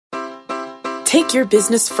Take your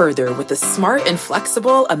business further with the smart and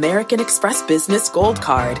flexible American Express Business Gold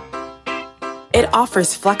Card. It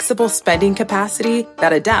offers flexible spending capacity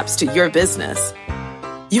that adapts to your business.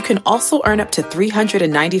 You can also earn up to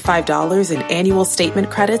 $395 in annual statement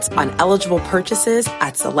credits on eligible purchases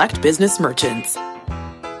at select business merchants.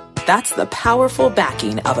 That's the powerful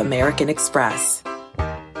backing of American Express.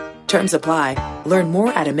 Terms apply. Learn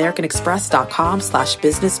more at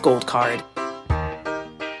americanexpress.com/business gold card.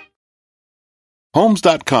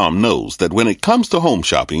 Homes.com knows that when it comes to home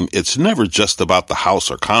shopping, it's never just about the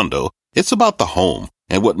house or condo. It's about the home.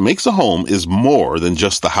 And what makes a home is more than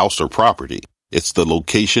just the house or property. It's the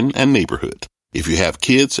location and neighborhood. If you have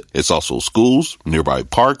kids, it's also schools, nearby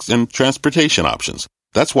parks, and transportation options.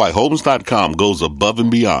 That's why Homes.com goes above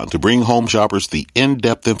and beyond to bring home shoppers the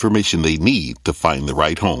in-depth information they need to find the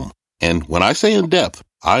right home. And when I say in-depth,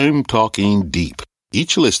 I'm talking deep.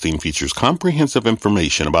 Each listing features comprehensive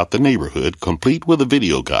information about the neighborhood, complete with a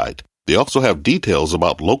video guide. They also have details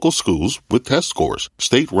about local schools with test scores,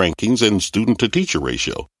 state rankings, and student-to-teacher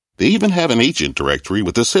ratio. They even have an agent directory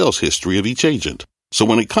with the sales history of each agent. So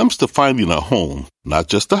when it comes to finding a home, not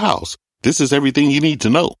just a house, this is everything you need to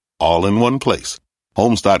know, all in one place.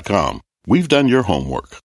 Homes.com. We've done your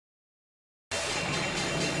homework.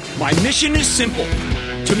 My mission is simple: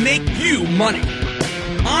 to make you money.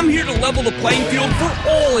 I'm here to level the playing field for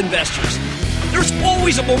all investors. There's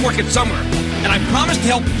always a bull market somewhere, and I promise to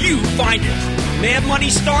help you find it. Mad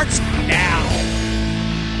Money starts now.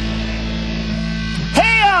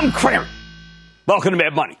 Hey, I'm Cramer. Welcome to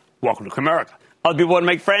Mad Money. Welcome to America. Other people want to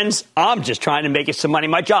make friends. I'm just trying to make you some money.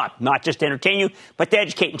 My job, not just to entertain you, but to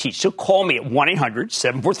educate and teach. So call me at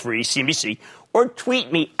 1-800-743-CNBC or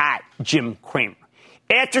tweet me at Jim Cramer.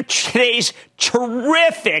 After today's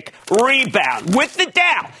terrific rebound, with the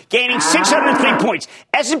Dow gaining 603 points,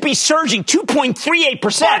 S&P surging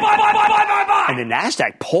 2.38%, and the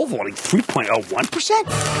Nasdaq pole vaulting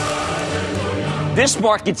 3.01%. This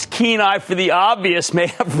market's keen eye for the obvious may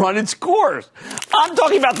have run its course. I'm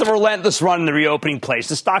talking about the relentless run in the reopening place,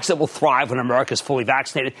 the stocks that will thrive when America is fully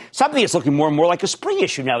vaccinated, something that's looking more and more like a spring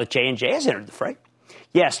issue now that J&J has entered the fray.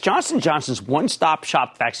 Yes, Johnson & Johnson's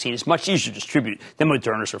one-stop-shop vaccine is much easier to distribute than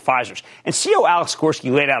Moderna's or Pfizer's. And CEO Alex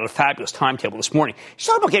Gorsky laid out a fabulous timetable this morning. He's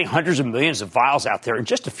talking about getting hundreds of millions of vials out there in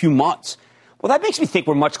just a few months. Well, that makes me think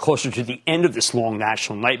we're much closer to the end of this long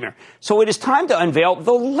national nightmare. So it is time to unveil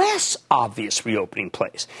the less obvious reopening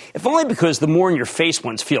plays. If only because the more in-your-face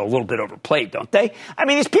ones feel a little bit overplayed, don't they? I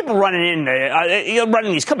mean, these people running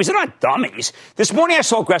these companies, they're not dummies. This morning I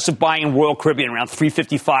saw aggressive buying in Royal Caribbean around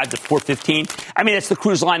 $3.55 to $4.15. I mean, that's the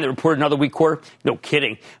cruise line that reported another weak quarter. No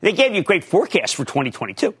kidding. They gave you a great forecast for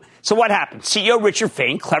 2022. So what happened? CEO Richard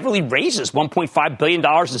Fain cleverly raises $1.5 billion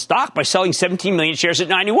in stock by selling 17 million shares at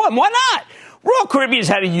 91. Why not? Royal Caribbean's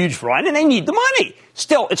had a huge run, and they need the money.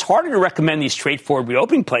 Still, it's harder to recommend these straightforward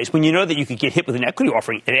reopening plays when you know that you could get hit with an equity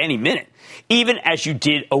offering at any minute, even as you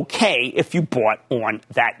did okay if you bought on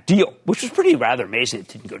that deal, which was pretty rather amazing. It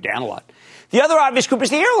didn't go down a lot. The other obvious group is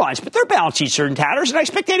the airlines, but their balance sheets are in tatters, and I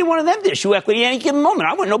expect any one of them to issue equity at any given moment.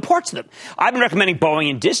 I want no parts of them. I've been recommending Boeing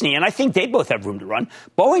and Disney, and I think they both have room to run.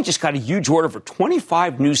 Boeing just got a huge order for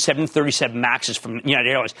 25 new 737 MAXs from United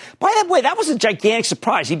Airlines. By the way, that was a gigantic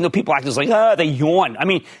surprise, even though people act like, they yawn. I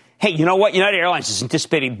mean, hey, you know what? United Airlines is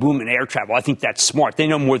anticipating a boom in air travel. I think that's smart. They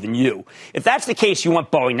know more than you. If that's the case, you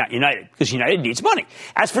want Boeing, not United, because United needs money.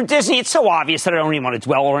 As for Disney, it's so obvious that I don't even want to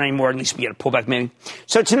dwell on it anymore. At least we get a pullback meeting.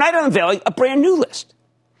 So tonight I'm unveiling a brand new list.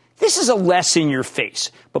 This is a less in your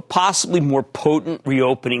face, but possibly more potent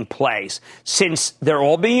reopening plays, since they're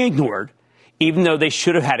all being ignored, even though they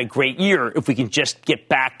should have had a great year if we can just get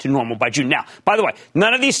back to normal by June. Now, by the way,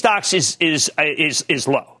 none of these stocks is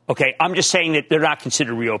low. Okay, I'm just saying that they're not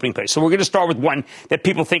considered reopening plays. So we're going to start with one that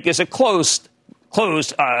people think is a closed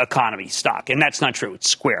economy stock, and that's not true. It's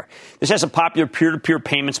Square. This has a popular peer-to-peer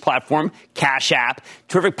payments platform, Cash App,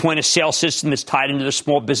 terrific point-of-sale system that's tied into their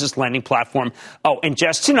small business lending platform. Oh, and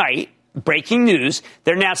just tonight, breaking news,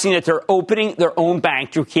 they're announcing that they're opening their own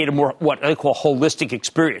bank to create a more, what they call, holistic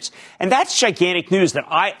experience. And that's gigantic news that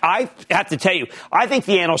I have to tell you, I think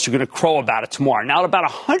the analysts are going to crow about it tomorrow. Now, about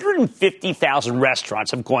 150,000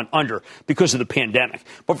 restaurants have gone under because of the pandemic.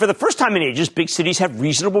 But for the first time in ages, big cities have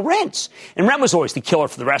reasonable rents. And rent was always the killer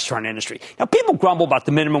for the restaurant industry. Now, people grumble about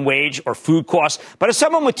the minimum wage or food costs, but as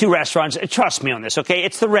someone with 2 restaurants, trust me on this, okay?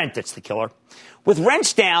 It's the rent that's the killer. With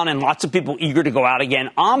rents down and lots of people eager to go out again,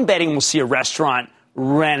 I'm betting we'll see a restaurant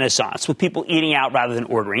renaissance with people eating out rather than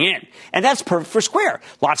ordering in. And that's perfect for Square.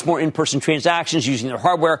 Lots more in-person transactions using their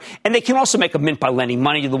hardware, and they can also make a mint by lending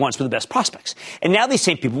money to the ones with the best prospects. And now these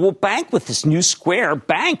same people will bank with this new Square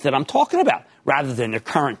bank that I'm talking about rather than their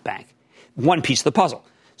current bank. one piece of the puzzle.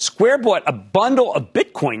 Square bought a bundle of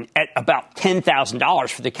Bitcoin at about $10,000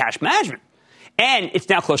 for their cash management. And it's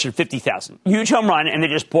now closer to $50,000. Huge home run, and they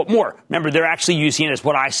just bought more. Remember, they're actually using it as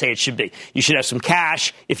what I say it should be. You should have some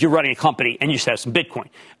cash if you're running a company, and you should have some Bitcoin.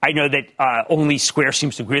 I know that only Square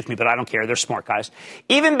seems to agree with me, but I don't care. They're smart guys.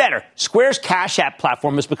 Even better, Square's Cash App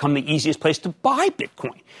platform has become the easiest place to buy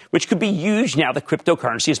Bitcoin, which could be huge now that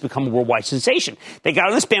cryptocurrency has become a worldwide sensation. They got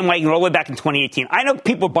on this bandwagon all the way back in 2018. I know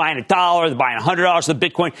people are buying $1, they're buying $100 of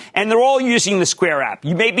Bitcoin, and they're all using the Square app.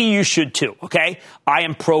 Maybe you should too, okay? I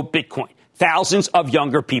am pro-Bitcoin. Thousands of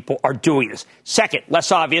younger people are doing this. Second,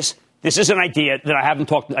 less obvious, this is an idea that I haven't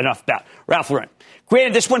talked enough about. Ralph Lauren.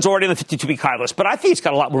 Granted, this one's already on the 52-week high list, but I think it's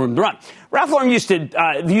got a lot more room to run. Ralph Lauren used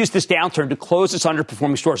this downturn to close its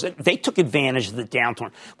underperforming stores. They took advantage of the downturn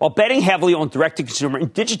while betting heavily on direct-to-consumer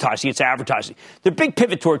and digitizing its advertising. Their big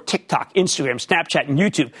pivot toward TikTok, Instagram, Snapchat, and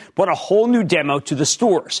YouTube brought a whole new demo to the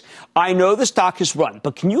stores. I know the stock has run,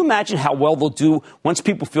 but can you imagine how well they'll do once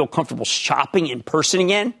people feel comfortable shopping in person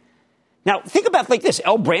again? Now, think about it like this.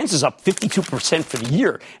 L Brands is up 52% for the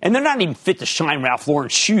year, and they're not even fit to shine Ralph Lauren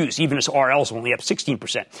shoes, even as RL is only up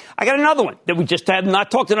 16%. I got another one that we just have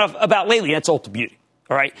not talked enough about lately. That's Ulta Beauty.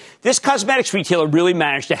 All right. This cosmetics retailer really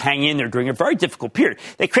managed to hang in there during a very difficult period.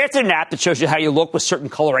 They crafted an app that shows you how you look with certain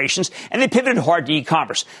colorations, and they pivoted hard to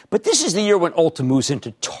e-commerce. But this is the year when Ulta moves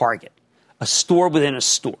into Target, a store within a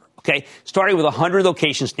store. Okay, starting with 100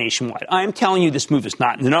 locations nationwide. I am telling you this move is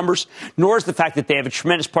not in the numbers, nor is the fact that they have a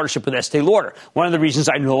tremendous partnership with Estee Lauder. One of the reasons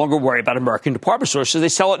I no longer worry about American department stores is they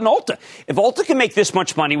sell it in Ulta. If Ulta can make this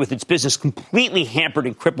much money with its business completely hampered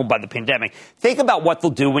and crippled by the pandemic, think about what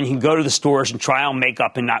they'll do when you can go to the stores and try on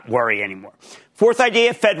makeup and not worry anymore. Fourth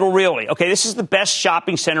idea, Federal Realty. Okay, this is the best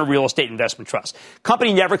shopping center real estate investment trust.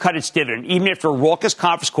 Company never cut its dividend, even after a raucous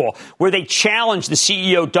conference call where they challenged the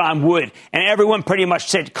CEO, Don Wood, and everyone pretty much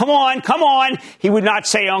said, come on, come on. He would not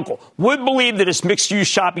say uncle. Wood believed that his mixed-use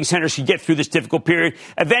shopping centers could get through this difficult period.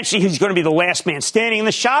 Eventually, he's going to be the last man standing in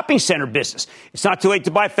the shopping center business. It's not too late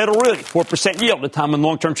to buy Federal Realty, 4% yield at a time when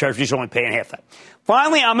long-term treasuries are only paying half that.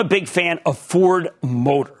 Finally, I'm a big fan of Ford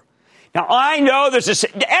Motor. Now, I know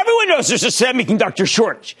everyone knows there's a semiconductor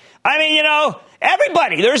shortage. I mean,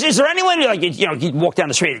 everybody. Is there anyone you walk down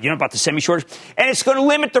the street, about the semi shortage? And it's going to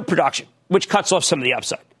limit their production, which cuts off some of the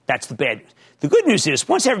upside. That's the bad news. The good news is,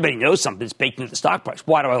 once everybody knows something, it's baked into the stock price.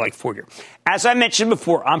 Why do I like Ford here? As I mentioned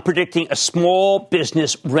before, I'm predicting a small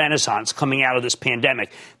business renaissance coming out of this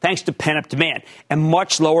pandemic, thanks to pent-up demand and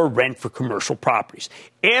much lower rent for commercial properties.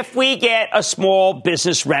 If we get a small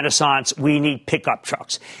business renaissance, we need pickup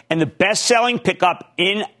trucks. And the best-selling pickup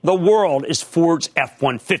in the world is Ford's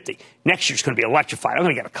F-150. Next year's going to be electrified. I'm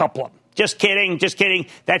going to get a couple of them. Just kidding.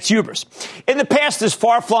 That's hubris. In the past, this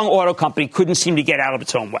far-flung auto company couldn't seem to get out of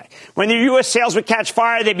its own way. When the U.S. sales would catch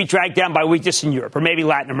fire, they'd be dragged down by weakness in Europe or maybe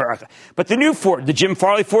Latin America. But the new Ford, the Jim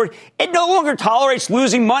Farley Ford, it no longer tolerates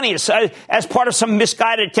losing money as part of some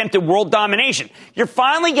misguided attempt at world domination. You're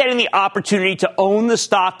finally getting the opportunity to own the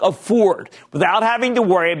stock of Ford without having to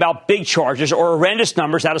worry about big charges or horrendous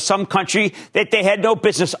numbers out of some country that they had no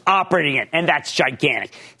business operating in, and that's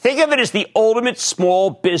gigantic. Think of it as the ultimate small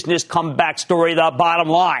business comeback story, the bottom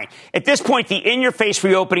line. At this point, the in-your-face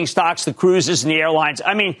reopening stocks, the cruises and the airlines,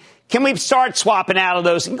 I mean, can we start swapping out of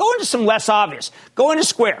those and go into some less obvious? Go into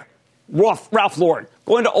Square, Ralph Lauren,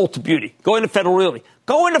 go into Ulta Beauty, go into Federal Realty,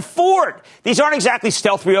 go into Ford. These aren't exactly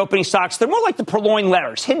stealth reopening stocks. They're more like the purloined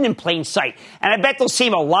letters, hidden in plain sight. And I bet they'll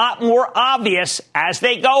seem a lot more obvious as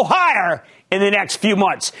they go higher in the next few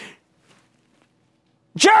months.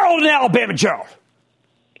 Gerald in Alabama, Gerald.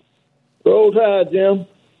 Roll Tide, Jim.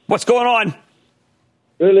 What's going on?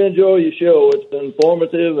 Really enjoy your show. It's been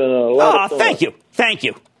informative and a lot of fun. Thank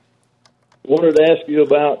you. Wanted to ask you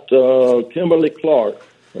about Kimberly Clark.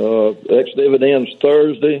 Ex-dividends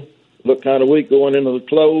Thursday. Look kind of weak going into the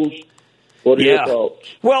close. What are your thoughts?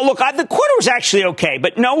 Well, look, the quarter was actually okay,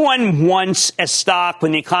 but no one wants a stock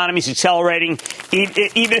when the economy's accelerating,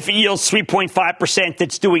 even if it yields 3.5%,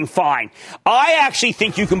 that's doing fine. I actually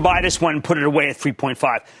think you can buy this one and put it away at 3.5.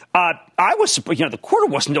 The quarter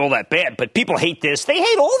wasn't all that bad, but people hate this. They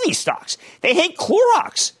hate all these stocks. They hate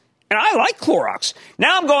Clorox, and I like Clorox.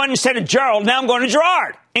 Now I'm going, instead of Gerald, now I'm going to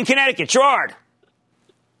Gerard in Connecticut. Gerard.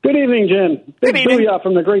 Good evening, Jim. Big booyah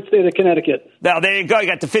from the great state of Connecticut. Now, there you go. You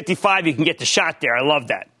got the 55. You can get the shot there. I love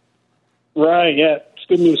that. Right, yeah. It's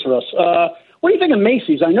good news for us. What do you think of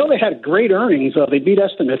Macy's? I know they had great earnings. They beat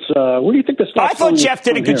estimates. What do you think the stock? I thought Jeff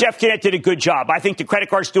Gennett did a good job. I think the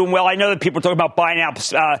credit card's doing well. I know that people are talking about buy now,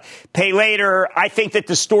 pay later. I think that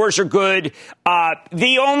the stores are good.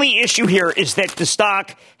 The only issue here is that the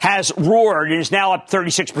stock has roared and is now up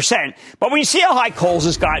 36%. But when you see how high Kohl's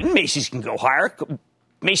has gotten, Macy's can go higher.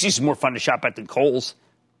 Macy's is more fun to shop at than Kohl's,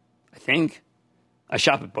 I think. I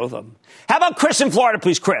shop at both of them. How about Chris in Florida,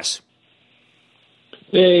 please, Chris?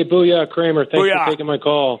 Hey, booyah, Cramer. Thanks for taking my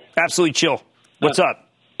call. Absolutely chill. What's up?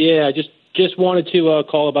 Yeah, just wanted to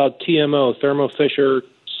call about TMO, Thermo Fisher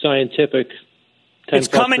Scientific. It's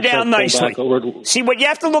coming down nicely. See, what you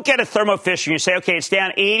have to look at Thermo Fisher, you say, okay, it's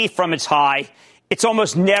down 80 from its high. It's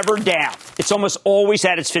almost never down. It's almost always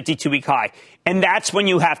at its 52-week high. And that's when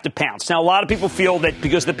you have to pounce. Now, a lot of people feel that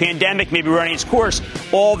because the pandemic may be running its course,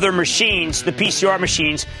 all of their machines, the PCR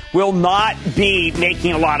machines, will not be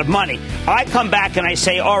making a lot of money. I come back and I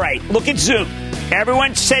say, all right, look at Zoom.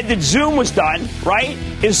 Everyone said that Zoom was done, right?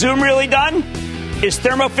 Is Zoom really done? Is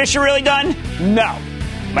Thermo Fisher really done? No.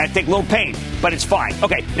 Might take a little pain, but it's fine.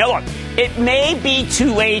 Okay, now look, it may be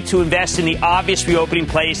too late to invest in the obvious reopening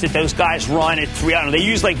plays that those guys run at 3. I don't know, they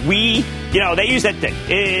use they use that thing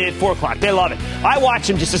at 4 o'clock. They love it. I watch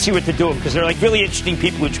them just to see what they're doing because they're like really interesting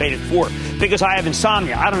people who trade at 4 because I have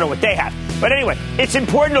insomnia. I don't know what they have. But anyway, it's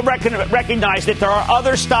important to recognize that there are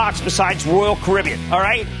other stocks besides Royal Caribbean, all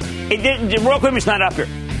right? Royal Caribbean's not up here.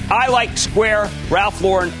 I like Square, Ralph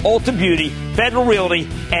Lauren, Ulta Beauty, Federal Realty,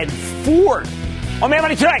 and Ford. On Mad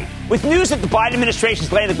Money today, with news that the Biden administration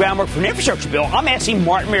is laying the groundwork for an infrastructure bill, I'm asking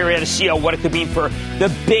Martin Marietta, CEO, what it could mean for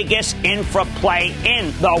the biggest infra play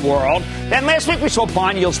in the world. Then last week we saw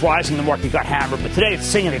bond yields rising, the market got hammered, but today it's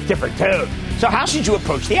singing a different tune. So how should you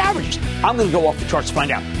approach the averages? I'm going to go off the charts to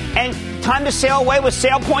find out. And time to sail away with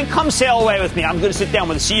SailPoint? Come sail away with me. I'm going to sit down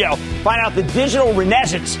with the CEO, find out the digital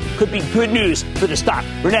renaissance could be good news for the stock.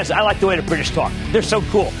 Renaissance, I like the way the British talk. They're so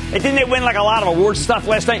cool. And didn't they win like a lot of awards and stuff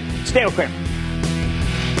last night? Stay with Cramer.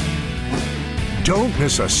 Don't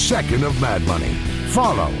miss a second of Mad Money.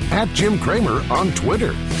 Follow @Jim Cramer on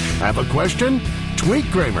Twitter. Have a question? Tweet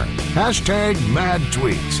Cramer.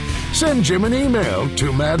 #MadTweets. Send Jim an email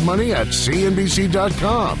to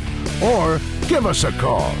madmoney@cnbc.com or give us a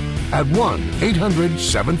call at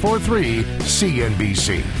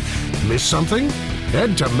 1-800-743-CNBC. Miss something?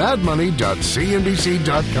 Head to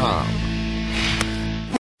madmoney.cnbc.com.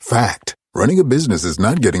 Fact. Running a business is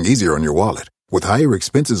not getting easier on your wallet. With higher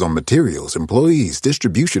expenses on materials, employees,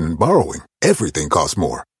 distribution, and borrowing, everything costs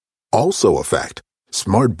more. Also a fact.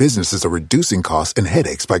 Smart businesses are reducing costs and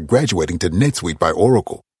headaches by graduating to NetSuite by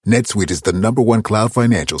Oracle. NetSuite is the #1 cloud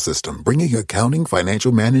financial system, bringing accounting,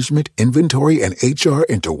 financial management, inventory, and HR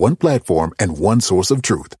into one platform and one source of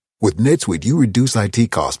truth. With NetSuite, you reduce IT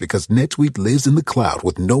costs because NetSuite lives in the cloud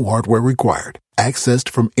with no hardware required. Accessed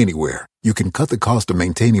from anywhere. You can cut the cost of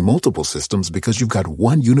maintaining multiple systems because you've got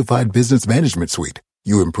one unified business management suite.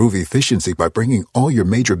 You improve efficiency by bringing all your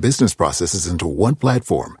major business processes into one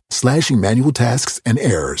platform, slashing manual tasks and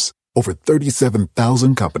errors. Over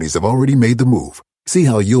 37,000 companies have already made the move. See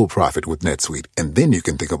how you'll profit with NetSuite, and then you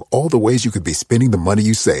can think of all the ways you could be spending the money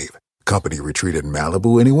you save. Company retreat in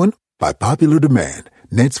Malibu, anyone? By popular demand,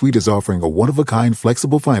 NetSuite is offering a one-of-a-kind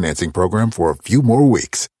flexible financing program for a few more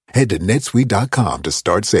weeks. Head to netsuite.com to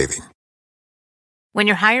start saving. When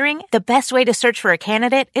you're hiring, the best way to search for a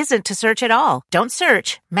candidate isn't to search at all. Don't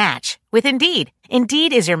search, match with Indeed.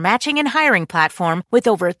 Indeed is your matching and hiring platform with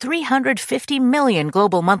over 350 million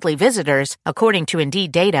global monthly visitors, according to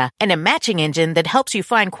Indeed data, and a matching engine that helps you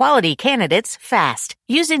find quality candidates fast.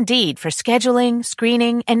 Use Indeed for scheduling,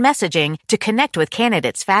 screening, and messaging to connect with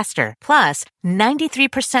candidates faster. Plus,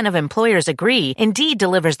 93% of employers agree Indeed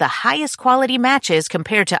delivers the highest quality matches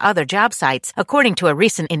compared to other job sites, according to a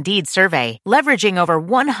recent Indeed survey. Leveraging over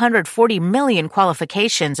 140 million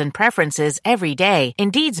qualifications and preferences every day,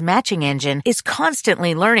 Indeed's matching engine is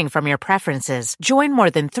constantly learning from your preferences. Join more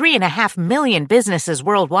than 3.5 million businesses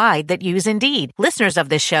worldwide that use Indeed. Listeners of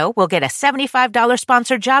this show will get a $75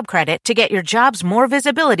 sponsored job credit to get your jobs more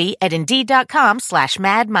visibility at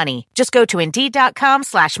Indeed.com/madmoney. Just go to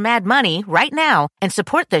Indeed.com/madmoney right now and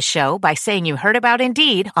support this show by saying you heard about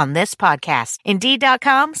Indeed on this podcast.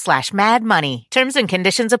 Indeed.com/madmoney. Terms and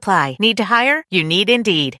conditions apply. Need to hire? You need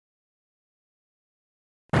Indeed.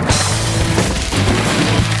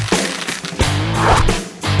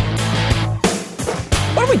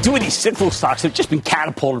 What are we two of these cyclical stocks have just been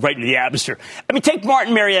catapulted right into the atmosphere. I mean, take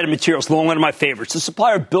Martin Marietta Materials, one of my favorites, the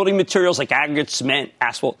supplier of building materials like aggregates, cement,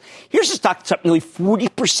 asphalt. Here's a stock that's up nearly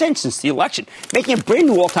 40% since the election, making a brand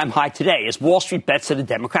new all-time high today as Wall Street bets that a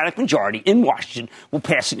Democratic majority in Washington will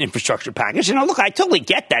pass an infrastructure package. And look, I totally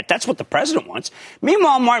get that. That's what the president wants.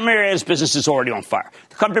 Meanwhile, Martin Marietta's business is already on fire.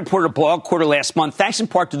 The company reported a blowout quarter last month, thanks in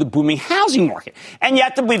part to the booming housing market. And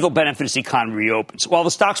yet, the believe they'll benefit as the economy reopens. While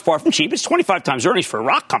the stock's far from cheap, it's 25 times earnings for a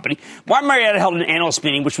rock company. Martin Marietta held an analyst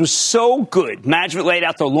meeting, which was so good. Management laid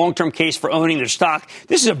out their long-term case for owning their stock.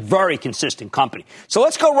 This is a very consistent company. So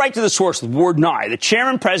let's go right to the source with Ward Nye, the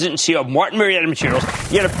chairman, president, and CEO of Martin Marietta Materials.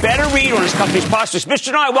 You had a better read on his company's prospects.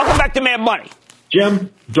 Mr. Nye, welcome back to Mad Money.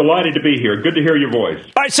 Jim, delighted to be here. Good to hear your voice.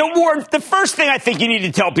 All right, so Ward, the first thing I think you need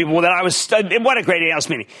to tell people that what a great analyst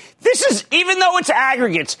meeting. This is, even though it's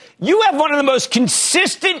aggregates, you have one of the most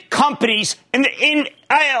consistent companies in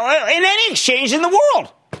any exchange in the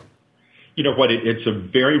world. You know what? It's a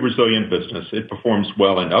very resilient business. It performs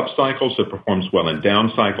well in up cycles. It performs well in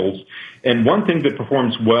down cycles. And one thing that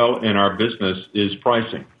performs well in our business is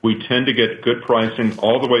pricing. We tend to get good pricing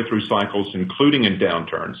all the way through cycles, including in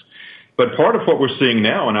downturns. But part of what we're seeing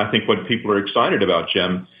now, and I think what people are excited about,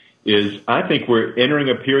 Jim, is I think we're entering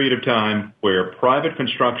a period of time where private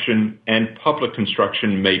construction and public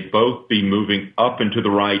construction may both be moving up and to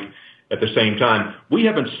the right at the same time. We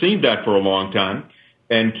haven't seen that for a long time.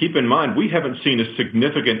 And keep in mind, we haven't seen a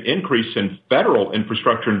significant increase in federal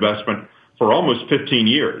infrastructure investment for almost 15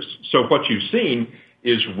 years. So what you've seen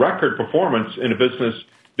is record performance in a business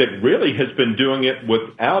that really has been doing it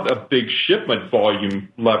without a big shipment volume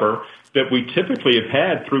lever that we typically have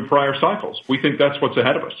had through prior cycles. We think that's what's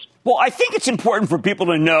ahead of us. Well, I think it's important for people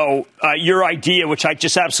to know your idea, which I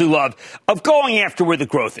just absolutely love, of going after where the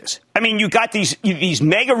growth is. I mean, you got these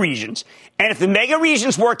mega regions, and if the mega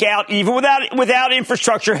regions work out, even without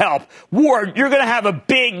infrastructure help, Ward, you're going to have a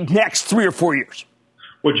big next 3 or 4 years.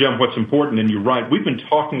 Well, Jim, what's important, and you're right, we've been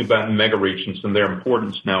talking about mega regions and their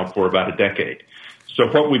importance now for about a decade. So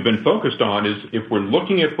what we've been focused on is if we're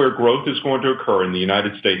looking at where growth is going to occur in the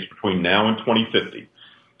United States between now and 2050,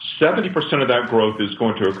 70% of that growth is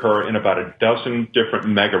going to occur in about a dozen different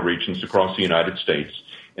mega regions across the United States.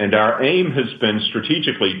 And our aim has been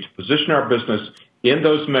strategically to position our business in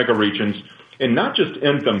those mega regions, and not just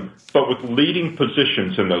in them, but with leading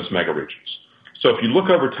positions in those mega regions. So if you look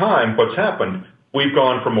over time, what's happened, we've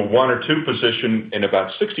gone from a 1 or 2 position in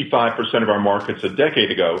about 65% of our markets a decade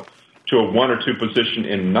ago to a 1 or 2 position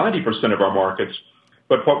in 90% of our markets.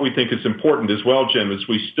 But what we think is important as well, Jim, is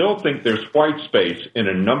we still think there's white space in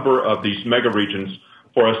a number of these mega regions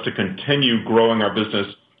for us to continue growing our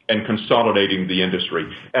business and consolidating the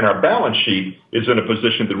industry. And our balance sheet is in a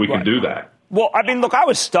position that we can do that. Well, I mean, look, I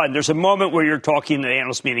was stunned. There's a moment where you're talking in the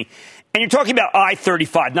analyst meeting, and you're talking about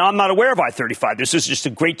I-35. Now, I'm not aware of I-35. This is just a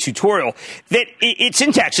great tutorial. That it's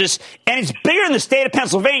in Texas, and it's bigger in the state of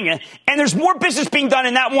Pennsylvania, and there's more business being done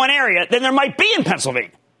in that one area than there might be in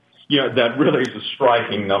Pennsylvania. Yeah, that really is a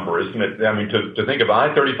striking number, isn't it? I mean, to think of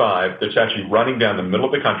I-35 that's actually running down the middle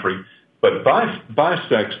of the country, but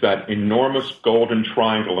bisects that enormous golden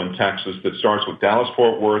triangle in Texas that starts with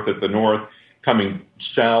Dallas-Fort Worth at the north, coming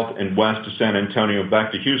south and west to San Antonio,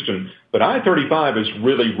 back to Houston. But I-35 is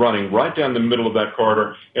really running right down the middle of that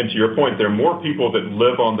corridor. And to your point, there are more people that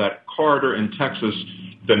live on that corridor in Texas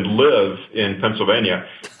than live in Pennsylvania.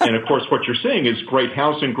 And, of course, what you're seeing is great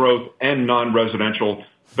housing growth and non-residential.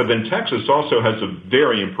 But then Texas also has a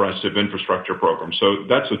very impressive infrastructure program. So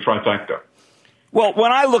that's a trifecta. Well,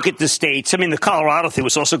 when I look at the states, I mean, the Colorado thing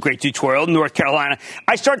was also a great tutorial, North Carolina,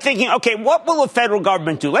 I start thinking, okay, what will the federal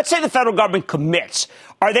government do? Let's say the federal government commits.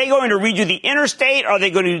 Are they going to redo the interstate? Are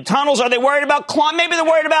they going to do tunnels? Are they worried about maybe they're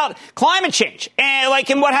worried about climate change, and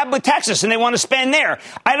what happened with Texas, and they want to spend there.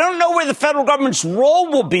 I don't know where the federal government's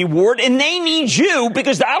role will be, Ward, and they need you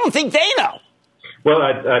because I don't think they know. Well,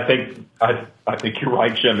 I think you're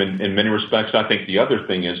right, Jim, in many respects. I think the other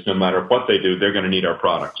thing is no matter what they do, they're going to need our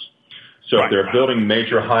products. So if they're building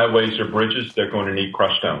major highways or bridges, they're going to need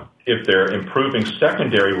crushed stone. If they're improving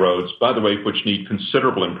secondary roads, by the way, which need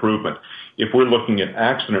considerable improvement, if we're looking at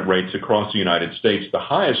accident rates across the United States, the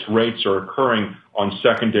highest rates are occurring on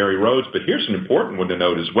secondary roads. But here's an important one to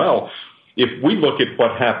note as well. If we look at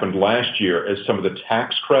what happened last year as some of the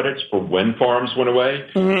tax credits for wind farms went away,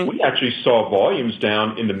 we actually saw volumes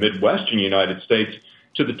down in the Midwestern United States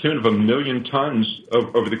to the tune of 1 million tons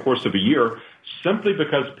over the course of a year, simply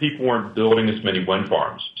because people weren't building as many wind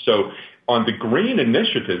farms. So on the green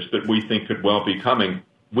initiatives that we think could well be coming,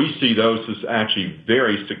 we see those as actually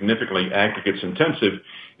very significantly aggregates intensive.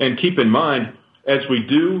 And keep in mind, as we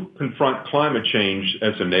do confront climate change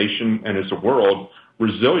as a nation and as a world,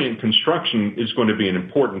 resilient construction is going to be an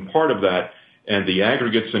important part of that. And the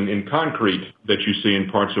aggregates in concrete that you see in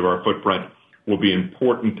parts of our footprint will be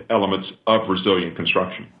important elements of resilient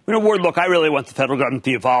construction. You know, Ward, look, I really want the federal government to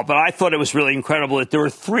be involved, but I thought it was really incredible that there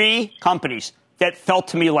were 3 companies that felt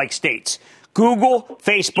to me like states: Google,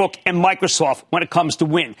 Facebook, and Microsoft when it comes to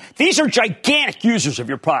wind. These are gigantic users of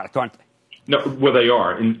your product, aren't they? No, well, they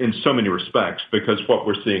are in so many respects, because what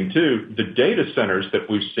we're seeing, too, the data centers that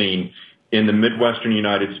we've seen in the Midwestern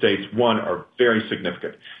United States, one, are very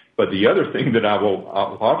significant. But the other thing that I'll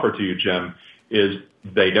offer to you, Jim, is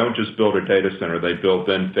they don't just build a data center. They build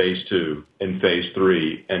then phase 2 and phase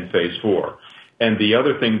 3 and phase 4. And the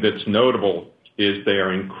other thing that's notable is they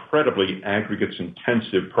are incredibly aggregates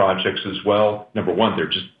intensive projects as well. Number one, they're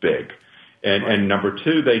just big. And number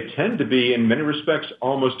 2, they tend to be, in many respects,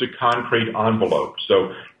 almost a concrete envelope.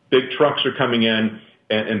 So big trucks are coming in,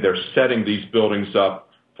 and they're setting these buildings up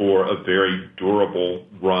for a very durable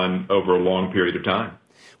run over a long period of time.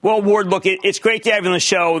 Well, Ward, look, it's great to have you on the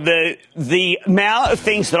show. The amount of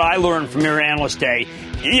things that I learned from your analyst day,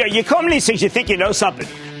 you come to these things, you think you know something.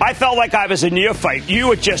 I felt like I was a neophyte. You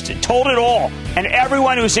had just told it all. And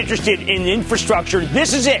everyone who's interested in infrastructure,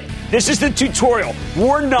 this is it. This is the tutorial.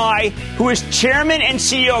 Ward Nye, who is chairman and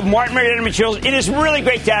CEO of Martin Marietta Materials, it is really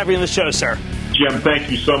great to have you on the show, sir. Jim, thank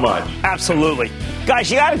you so much. Absolutely. Guys,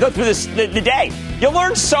 you got to go through this the day. You'll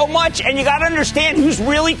learn so much, and you got to understand who's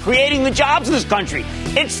really creating the jobs in this country.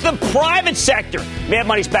 It's the private sector. Mad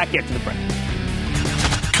Money's back after the break.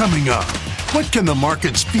 Coming up, what can the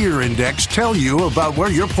market's fear index tell you about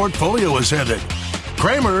where your portfolio is headed?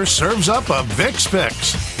 Cramer serves up a VIX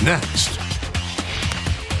fix next.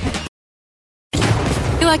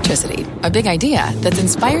 Electricity, a big idea that's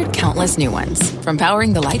inspired countless new ones. From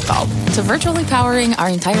powering the light bulb to virtually powering our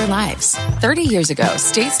entire lives. 30 years ago,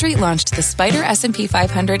 State Street launched the Spider S&P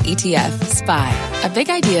 500 ETF, SPY. A big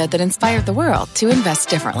idea that inspired the world to invest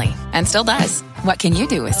differently. And still does. What can you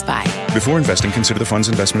do with SPY? Before investing, consider the fund's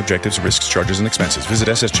investment objectives, risks, charges, and expenses. Visit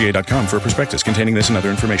ssga.com for a prospectus containing this and other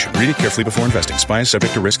information. Read it carefully before investing. SPY is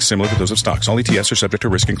subject to risks similar to those of stocks. All ETFs are subject to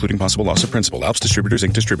risk, including possible loss of principal. Alps Distributors,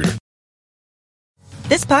 Inc. Distributor.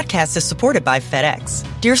 This podcast is supported by FedEx.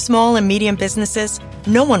 Dear small and medium businesses,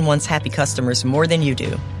 no one wants happy customers more than you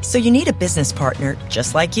do. So you need a business partner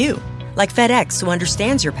just like you. Like FedEx, who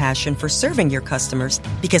understands your passion for serving your customers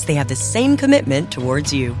because they have the same commitment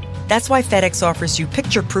towards you. That's why FedEx offers you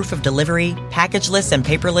picture proof of delivery, packageless and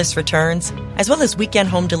paperless returns, as well as weekend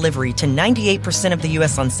home delivery to 98% of the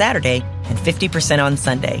U.S. on Saturday and 50% on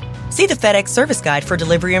Sunday. See the FedEx service guide for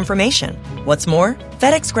delivery information. What's more,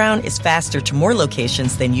 FedEx Ground is faster to more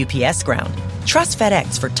locations than UPS Ground. Trust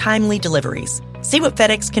FedEx for timely deliveries. See what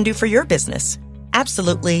FedEx can do for your business.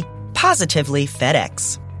 Absolutely, positively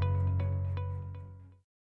FedEx.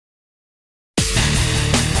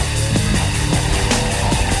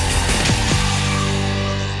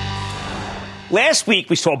 Last week,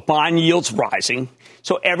 we saw bond yields rising,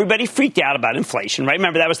 so everybody freaked out about inflation, right?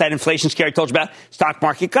 Remember, that was that inflation scare I told you about? Stock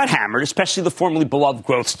market got hammered, especially the formerly beloved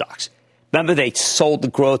growth stocks. Remember, they sold the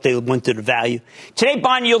growth, they went to the value. Today,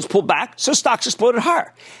 bond yields pulled back, so stocks exploded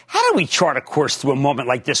higher. How do we chart a course through a moment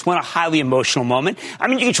like this one, a highly emotional moment? I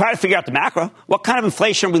mean, you can try to figure out the macro. What kind of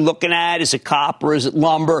inflation are we looking at? Is it copper? Is it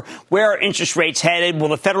lumber? Where are interest rates headed? Will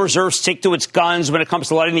the Federal Reserve stick to its guns when it comes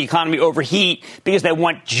to letting the economy overheat because they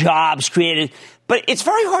want jobs created? But it's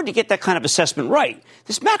very hard to get that kind of assessment right.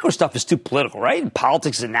 This macro stuff is too political, right? And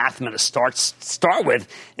politics is anathema to start with.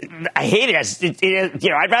 I hate it.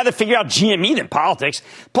 I'd rather figure out GME than politics.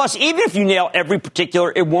 Plus, even if you nail every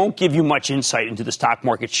particular, it won't give you much insight into the stock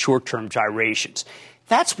market's short-term gyrations.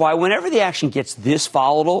 That's why whenever the action gets this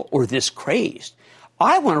volatile or this crazed,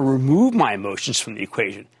 I want to remove my emotions from the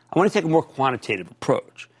equation. I want to take a more quantitative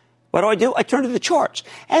approach. What do? I turn to the charts.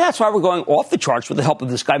 And that's why we're going off the charts with the help of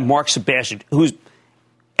this guy, Mark Sebastian, who's,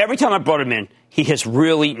 every time I brought him in, he has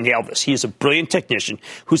really nailed this. He is a brilliant technician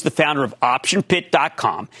who's the founder of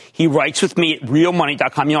OptionPit.com. He writes with me at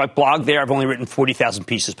RealMoney.com. You know, I blog there. I've only written 40,000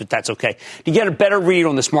 pieces, but that's okay. To get a better read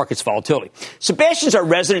on this market's volatility. Sebastian's our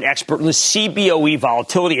resident expert in the CBOE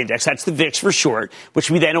Volatility Index. That's the VIX for short, which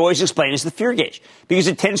we then always explain as the fear gauge, because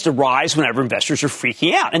it tends to rise whenever investors are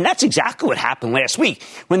freaking out. And that's exactly what happened last week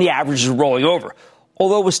when the averages are rolling over.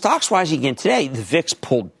 Although with stocks rising again today, the VIX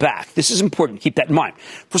pulled back. This is important. Keep that in mind.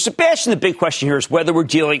 For Sebastian, the big question here is whether we're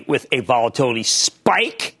dealing with a volatility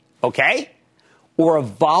spike, okay, or a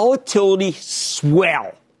volatility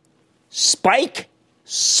swell. Spike,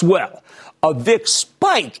 swell. A VIX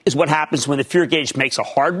spike is what happens when the fear gauge makes a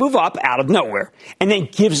hard move up out of nowhere and then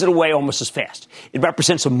gives it away almost as fast. It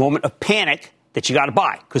represents a moment of panic that you got to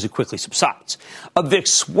buy because it quickly subsides. A VIX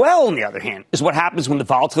swell, on the other hand, is what happens when the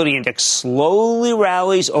volatility index slowly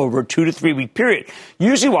rallies over a 2 to 3 week period,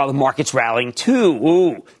 usually while the market's rallying too.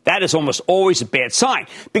 Ooh, that is almost always a bad sign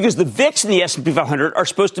because the VIX and the S&P 500 are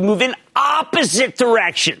supposed to move in opposite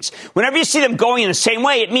directions. Whenever you see them going in the same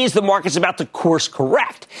way, it means the market's about to course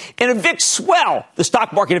correct. In a VIX swell, the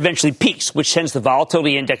stock market eventually peaks, which sends the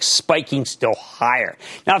volatility index spiking still higher.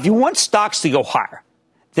 Now, if you want stocks to go higher,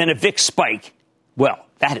 then a VIX spike, well,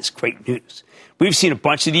 that is great news. We've seen a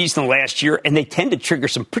bunch of these in the last year, and they tend to trigger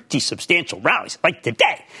some pretty substantial rallies, like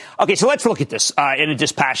today. Okay, so let's look at this in a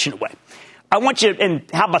dispassionate way. I want you, and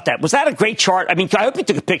how about that? Was that a great chart? I mean, I hope you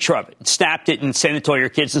took a picture of it, snapped it, and sent it to all your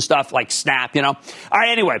kids and stuff, like Snap, you know? All right,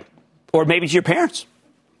 anyway, or maybe to your parents.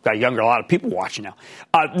 Got a lot of people watching now.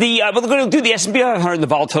 We're going to do the S&P 500 and the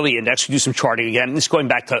volatility index. We'll do some charting again. This is going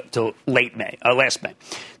back to last May.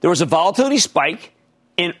 There was a volatility spike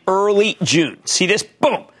in early June. See this?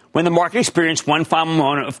 Boom. When the market experienced one final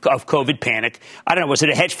moment of COVID panic. I don't know, was it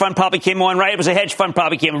a hedge fund probably came on, right? It was a hedge fund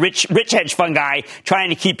probably came, a rich hedge fund guy trying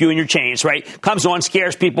to keep you in your chains, right? Comes on,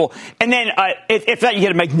 scares people. And then, if that, you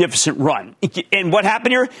get a magnificent run. And what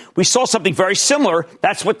happened here? We saw something very similar.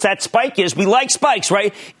 That's what that spike is. We like spikes,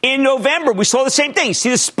 right? In November, we saw the same thing. See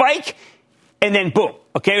the spike? And then boom.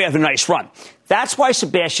 Okay, we have a nice run. That's why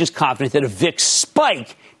Sebastian's confident that a VIX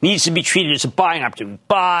spike needs to be treated as a buying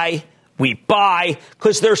opportunity. We buy,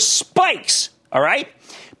 because they're spikes, all right?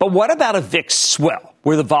 But what about a VIX swell,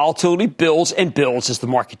 where the volatility builds and builds as the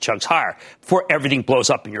market chugs higher before everything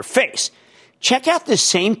blows up in your face? Check out this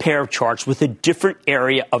same pair of charts with a different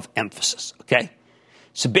area of emphasis, okay?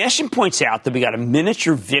 Sebastian points out that we got a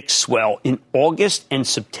miniature VIX swell in August and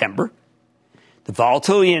September. The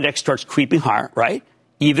volatility index starts creeping higher, right?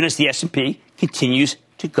 Even as the S&P continues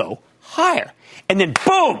to go higher. And then,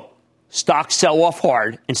 boom, stocks sell off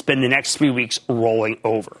hard and spend the next 3 weeks rolling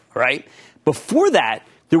over, right? Before that,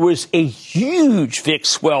 there was a huge VIX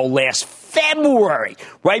swell last February,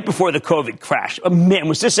 right before the COVID crash. Oh, man,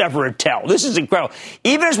 was this ever a tell? This is incredible.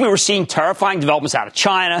 Even as we were seeing terrifying developments out of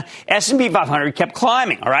China, S&P 500 kept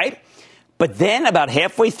climbing, all right? But then about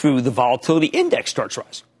halfway through, the volatility index starts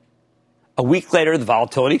rising. A week later, the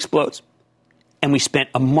volatility explodes, and we spent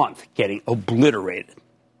a month getting obliterated.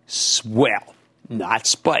 Swell. Not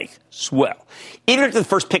spike, swell. Even after the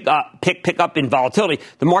first pick up in volatility,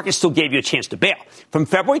 the market still gave you a chance to bail. From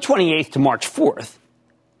February 28th to March 4th,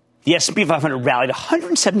 the S&P 500 rallied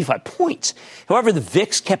 175 points. However, the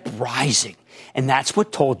VIX kept rising, and that's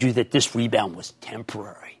what told you that this rebound was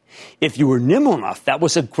temporary. If you were nimble enough, that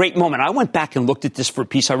was a great moment. I went back and looked at this for a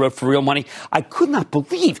piece I wrote for Real Money. I could not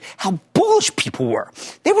believe how bullish people were.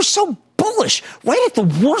 They were so bullish right at the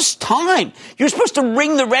worst time. You're supposed to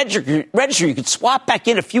ring the register. You could swap back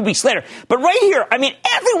in a few weeks later. But right here, I mean,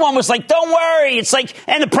 everyone was like, don't worry. It's like,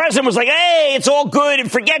 and the president was like, hey, it's all good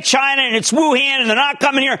and forget China and it's Wuhan and they're not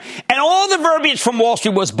coming here. And all the verbiage from Wall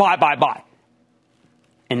Street was buy, buy, buy.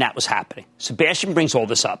 And that was happening. Sebastian brings all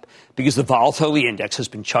this up because the volatility index has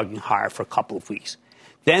been chugging higher for a couple of weeks.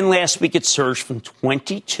 Then last week it surged from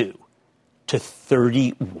 22 to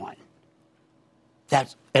 31.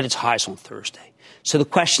 That's at its highest on Thursday. So the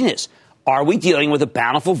question is, are we dealing with a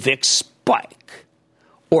bountiful VIX spike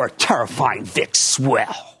or a terrifying VIX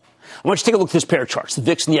swell? I want you to take a look at this pair of charts, the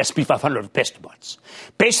VIX and the S&P 500 of the past months.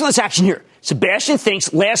 Based on this action here, Sebastian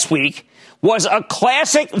thinks last week was a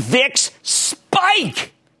classic VIX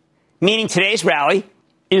spike, meaning today's rally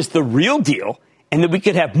is the real deal and that we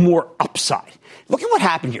could have more upside. Look at what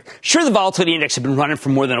happened here. Sure, the volatility index had been running for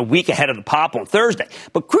more than a week ahead of the pop on Thursday,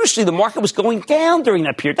 but crucially, the market was going down during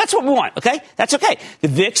that period. That's what we want, okay? That's okay. The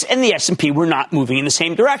VIX and the S&P were not moving in the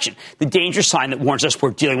same direction. The danger sign that warns us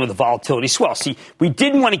we're dealing with a volatility swell. See, we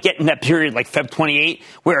didn't want to get in that period like Feb 28,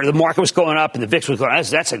 where the market was going up and the VIX was going up.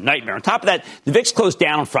 That's a nightmare. On top of that, the VIX closed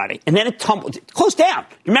down on Friday, and then it tumbled. It closed down.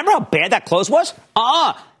 You remember how bad that close was?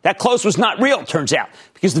 That close was not real, it turns out,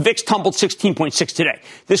 because the VIX tumbled 16.6 today.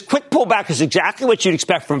 This quick pullback is exactly what you'd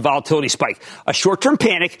expect from a volatility spike, a short-term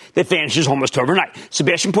panic that vanishes almost overnight.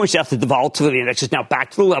 Sebastian points out that the volatility index is now back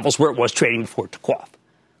to the levels where it was trading before it took off.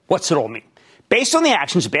 What's it all mean? Based on the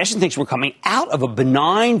action, Sebastian thinks we're coming out of a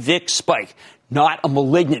benign VIX spike, not a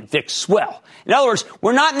malignant VIX swell. In other words,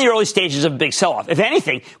 we're not in the early stages of a big sell-off. If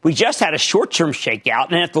anything, we just had a short-term shakeout,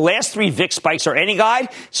 and if the last three VIX spikes are any guide,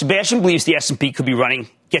 Sebastian believes the S&P could be running,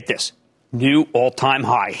 get this, new all-time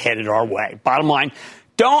high headed our way. Bottom line,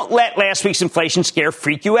 don't let last week's inflation scare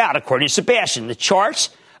freak you out, according to Sebastian. The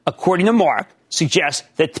charts, according to Mark, suggest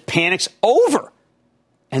that the panic's over,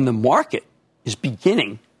 and the market is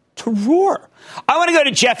beginning to roar. I want to go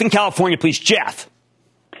to Jeff in California, please. Jeff.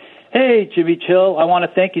 Hey, Jimmy Chill. I want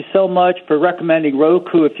to thank you so much for recommending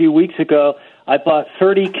Roku a few weeks ago. I bought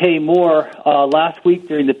 30K more last week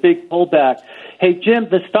during the big pullback. Hey, Jim,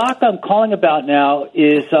 the stock I'm calling about now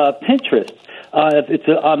is Pinterest.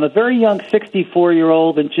 I'm a very young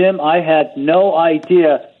 64-year-old, and Jim, I had no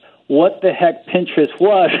idea what the heck Pinterest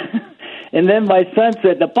was. And then my son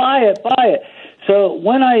said, buy it. So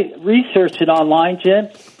when I researched it online, Jim,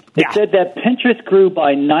 it said that Pinterest grew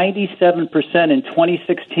by 97% in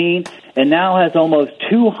 2016 and now has almost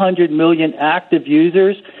 200 million active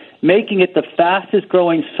users, making it the fastest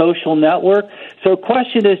growing social network. So the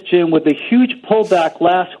question is, Jim, with the huge pullback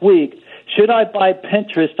last week, should I buy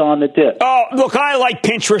Pinterest on the dip? Oh, look, I like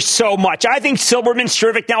Pinterest so much. I think Silberman's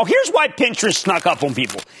terrific. Now, here's why Pinterest snuck up on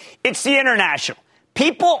people. It's the international.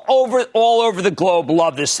 People all over the globe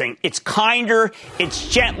love this thing. It's kinder. It's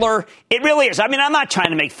gentler. It really is. I mean, I'm not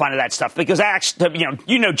trying to make fun of that stuff because actually,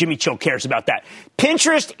 Jimmy Chill cares about that.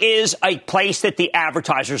 Pinterest is a place that the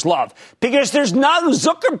advertisers love because there's no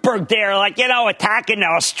Zuckerberg there, attacking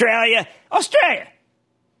Australia. Australia.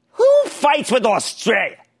 Who fights with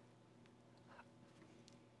Australia?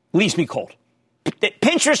 Leaves me cold.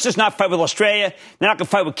 Pinterest does not fight with Australia. They're not going to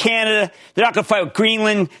fight with Canada. They're not going to fight with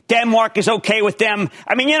Greenland. Denmark is okay with them.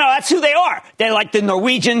 I mean, that's who they are. They're like the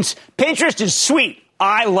Norwegians. Pinterest is sweet.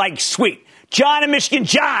 I like sweet. John in Michigan.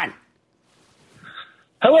 John.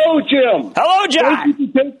 Hello, Jim. Hello, John. Thank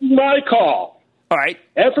you for taking my call. All right.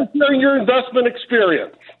 And for sharing your investment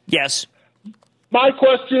experience. Yes. My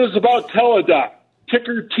question is about Teledoc,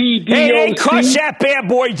 ticker TDOC. Hey, they crushed that bad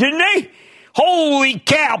boy, didn't they? Holy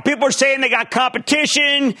cow. People are saying they got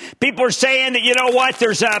competition. People are saying that,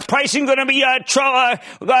 there's pricing going to be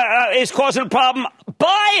is causing a problem.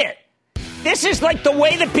 Buy it. This is like the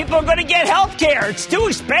way that people are going to get health care. It's too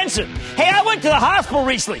expensive. Hey, I went to the hospital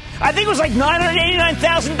recently. I think it was like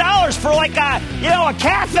 $989,000 for a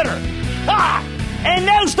catheter. And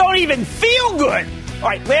those don't even feel good. All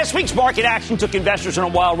right, last week's market action took investors on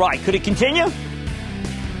a wild ride. Could it continue?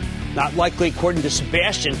 Not likely, according to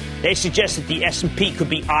Sebastian. They suggest that the S&P could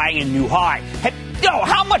be eyeing a new high. Hey,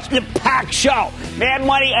 how much the packed show? Mad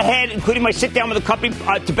Money ahead, including my sit-down with the company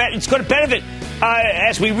to bet. It's going to benefit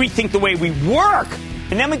as we rethink the way we work.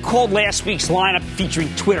 And then we called last week's lineup featuring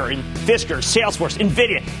Twitter and Fisker, Salesforce,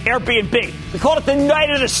 NVIDIA, Airbnb. We called it the Night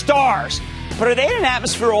of the Stars. But are they in an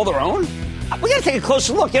atmosphere all their own? We got to take a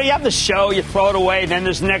closer look. You have the show, you throw it away, then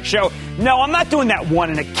there's the next show. No, I'm not doing that one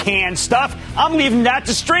in a can stuff. I'm leaving that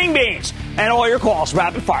to string beans. And all your calls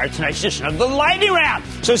rapid fire tonight's edition of the Lightning Round.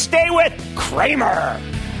 So stay with Cramer.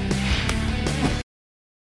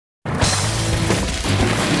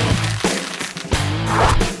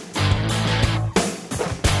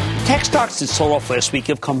 Tech stocks that sold off last week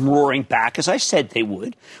have come roaring back, as I said they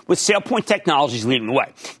would, with SailPoint Technologies leading the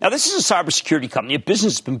way. Now, this is a cybersecurity company. A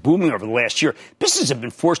business has been booming over the last year. Businesses have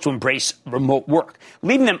been forced to embrace remote work,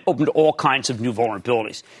 leaving them open to all kinds of new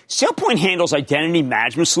vulnerabilities. SailPoint handles identity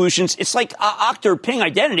management solutions. It's like Okta or Ping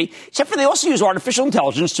Identity, except for they also use artificial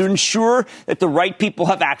intelligence to ensure that the right people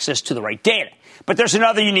have access to the right data. But there's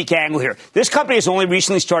another unique angle here. This company has only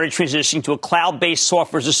recently started transitioning to a cloud-based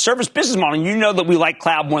software as a service business model. And you know that we like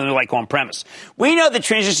cloud more than we like on-premise. We know the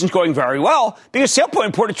transition is going very well because SailPoint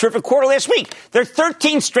reported a terrific quarter last week. Their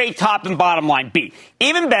 13 straight top and bottom line beat.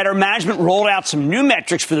 Even better, management rolled out some new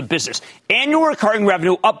metrics for the business. Annual recurring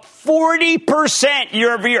revenue up 40%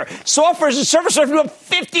 year over year. Software as a service revenue up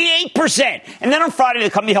 58%. And then on Friday, the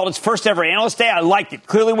company held its first ever analyst day. I liked it.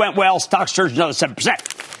 Clearly went well. Stock surged another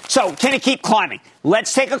 7%. So, can it keep climbing?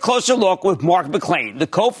 Let's take a closer look with Mark McClain, the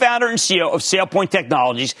co-founder and CEO of SailPoint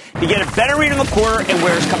Technologies, to get a better read on the quarter and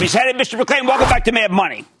where his company's headed. Mr. McClain, welcome back to Mad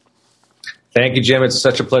Money. Thank you, Jim. It's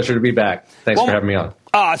such a pleasure to be back. Thanks for having me on.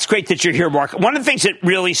 It's great that you're here, Mark. One of the things that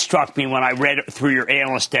really struck me when I read through your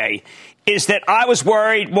analyst day is that I was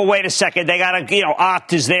worried, well, wait a second, they got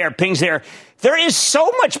Okta's there, Ping's there. There is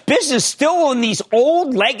so much business still in these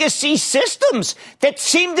old legacy systems that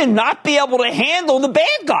seem to not be able to handle the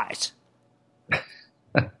bad guys.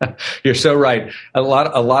 You're so right. A lot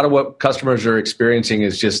of what customers are experiencing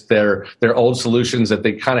is just their old solutions that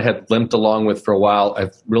they kind of had limped along with for a while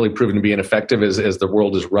have really proven to be ineffective as the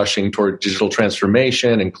world is rushing toward digital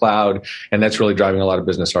transformation and cloud, and that's really driving a lot of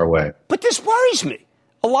business our way. But this worries me.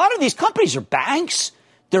 A lot of these companies are banks.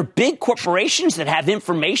 They're big corporations that have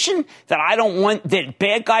information that I don't want, that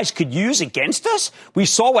bad guys could use against us. We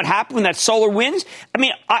saw what happened when that SolarWinds. I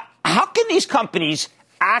mean, how can these companies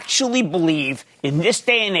actually believe in this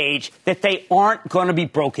day and age that they aren't going to be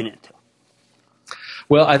broken into?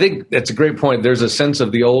 Well, I think that's a great point. There's a sense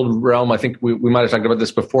of the old realm. I think we might have talked about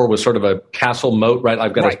this before, was sort of a castle moat, right?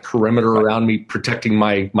 I've got a perimeter around me protecting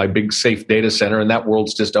my big safe data center, and that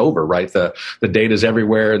world's just over, right? The data's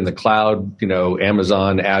everywhere in the cloud,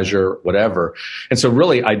 Amazon, Azure, whatever. And so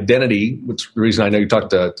really identity, which is the reason I know you talked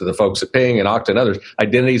to the folks at Ping and Okta and others,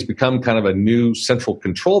 identity has become kind of a new central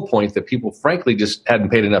control point that people frankly just hadn't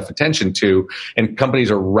paid enough attention to. And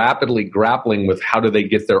companies are rapidly grappling with how do they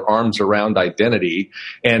get their arms around identity.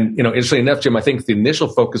 And, interestingly enough, Jim, I think the initial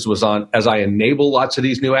focus was on, as I enable lots of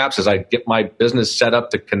these new apps, as I get my business set up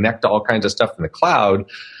to connect to all kinds of stuff in the cloud,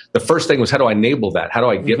 the first thing was, how do I enable that? How do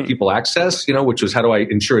I get people access? Which was, how do I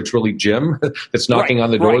ensure it's really Jim that's knocking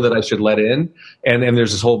on the door that I should let in? And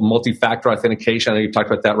there's this whole multi-factor authentication. I know you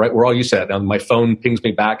talked about that, right? We're all used to that. Now my phone pings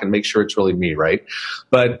me back and makes sure it's really me, right?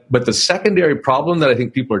 But the secondary problem that I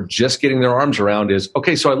think people are just getting their arms around is,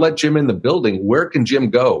 okay, so I let Jim in the building. Where can Jim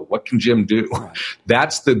go? What can Jim do?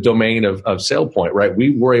 That's the domain of SailPoint, right?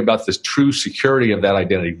 We worry about this true security of that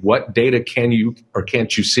identity. What data can you or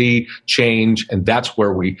can't you see, change? And that's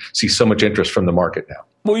where we see so much interest from the market now.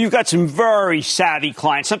 Well, you've got some very savvy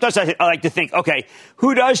clients. Sometimes I like to think, okay,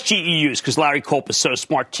 who does GE use? Because Larry Culp is so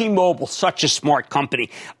smart. T-Mobile, such a smart company.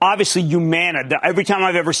 Obviously, Humana, every time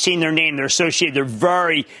I've ever seen their name, they're associated. They're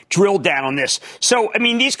very drilled down on this. So,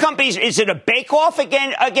 these companies, is it a bake-off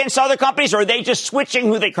against other companies, or are they just switching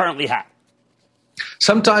who they currently have?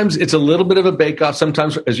 Sometimes it's a little bit of a bake-off.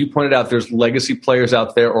 Sometimes, as you pointed out, there's legacy players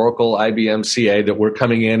out there, Oracle, IBM, CA, that we're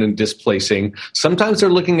coming in and displacing. Sometimes they're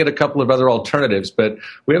looking at a couple of other alternatives, but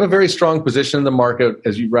we have a very strong position in the market.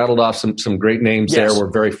 As you rattled off some great names there,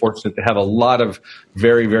 we're very fortunate to have a lot of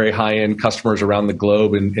very, very high-end customers around the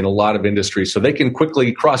globe in a lot of industries. So they can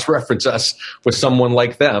quickly cross-reference us with someone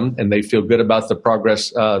like them, and they feel good about the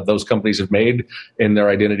progress those companies have made in their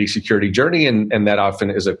identity security journey, and that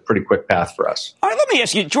often is a pretty quick path for us. All right, let me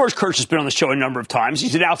ask you, George Kurtz has been on the show a number of times.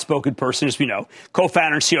 He's an outspoken person, as we know,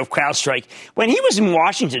 co-founder and CEO of CrowdStrike. When he was in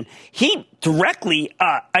Washington, he directly,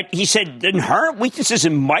 he said, inherent weaknesses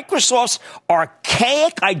in Microsoft's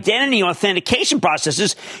archaic identity authentication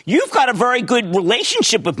processes. You've got a very good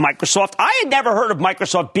relationship with Microsoft. I had never heard of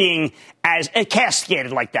Microsoft being as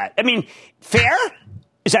cascaded like that. Fair?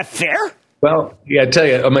 Is that fair? Well, yeah, I tell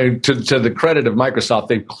you, to the credit of Microsoft,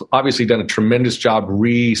 they've obviously done a tremendous job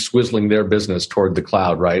re-swizzling their business toward the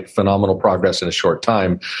cloud, right? Phenomenal progress in a short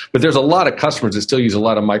time. But there's a lot of customers that still use a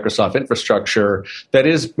lot of Microsoft infrastructure that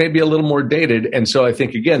is maybe a little more dated. And so I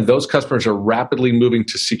think, again, those customers are rapidly moving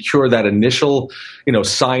to secure that initial,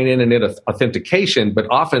 sign in and authentication. But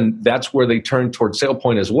often that's where they turn toward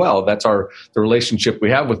SailPoint as well. That's the relationship we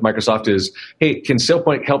have with Microsoft is, hey, can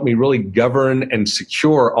SailPoint help me really govern and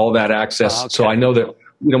secure all that access? Okay. So I know that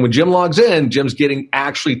when Jim logs in, Jim's getting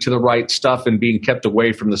actually to the right stuff and being kept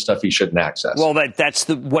away from the stuff he shouldn't access. Well, that's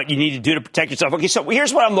what you need to do to protect yourself. Okay, so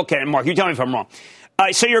here's what I'm looking at, Mark. You tell me if I'm wrong.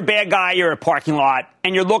 So you're a bad guy, you're at a parking lot,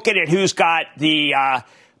 and you're looking at who's got the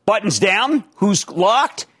buttons down, who's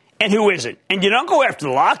locked, and who isn't. And you don't go after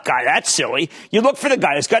the lock guy. That's silly. You look for the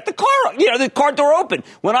guy who's got the car door open.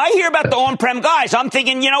 When I hear about the on-prem guys, I'm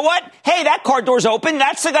thinking, you know what? Hey, that car door's open.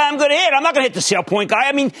 That's the guy I'm going to hit. I'm not going to hit the SailPoint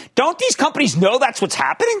guy. Don't these companies know that's what's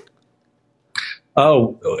happening?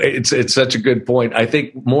 Oh, it's such a good point. I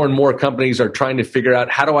think more and more companies are trying to figure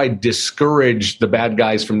out, how do I discourage the bad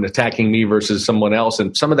guys from attacking me versus someone else?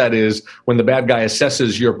 And some of that is when the bad guy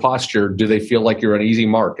assesses your posture, do they feel like you're an easy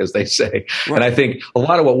mark, as they say? Right. And I think a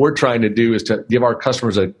lot of what we're trying to do is to give our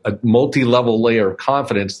customers a multi-level layer of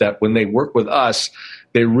confidence that when they work with us,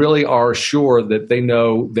 they really are sure that they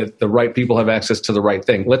know that the right people have access to the right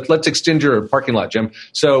thing. Let's extend your parking lot, Jim.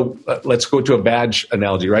 So let's go to a badge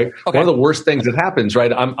analogy, right? Okay. One of the worst things that happens,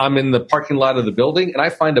 right? I'm in the parking lot of the building and I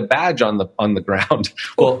find a badge on the ground.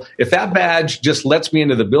 Well, if that badge just lets me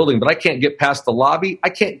into the building, but I can't get past the lobby, I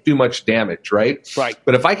can't do much damage, right? Right.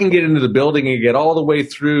 But if I can get into the building and get all the way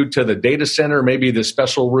through to the data center, maybe the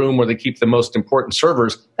special room where they keep the most important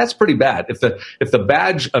servers, that's pretty bad. If the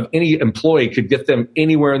badge of any employee could get them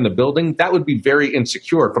anywhere in the building, that would be very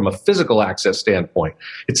insecure from a physical access standpoint.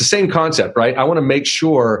 It's the same concept, right? I want to make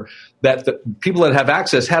sure that the people that have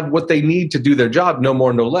access have what they need to do their job, no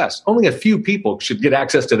more, no less. Only a few people should get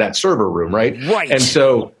access to that server room, right? Right. And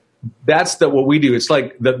so that's what we do. It's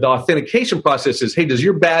like the authentication process is, hey, does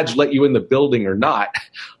your badge let you in the building or not?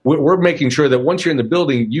 We're making sure that once you're in the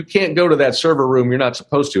building, you can't go to that server room you're not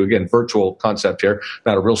supposed to. Again, virtual concept here,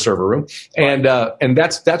 not a real server room. And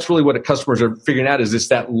that's really what customers are figuring out is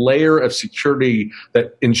that layer of security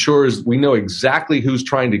that ensures we know exactly who's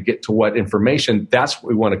trying to get to what information. That's what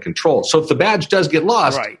we want to control. So if the badge does get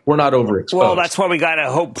lost, we're not overexposed. Well, that's why we got to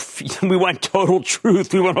hope. We want total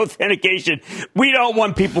truth. We want authentication. We don't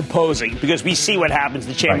want people posing because we see what happens.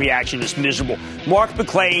 The chain reaction is miserable. Mark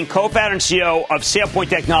McClain, co-founder and CEO of SailPoint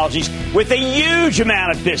Technologies, with a huge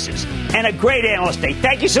amount of business and a great analyst day.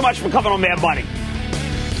 Thank you so much for coming on Mad Money.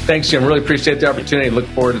 Thanks, Jim. Really appreciate the opportunity. Look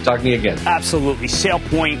forward to talking to you again. Absolutely.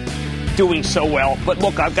 SailPoint doing so well. But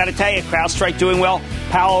look, I've got to tell you, CrowdStrike doing well.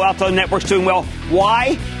 Palo Alto Networks doing well.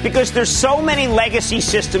 Why? Because there's so many legacy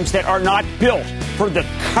systems that are not built for the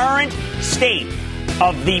current state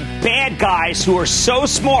of the bad guys who are so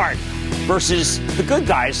smart versus the good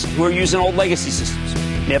guys who are using old legacy systems.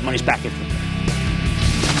 Mad Money's back in.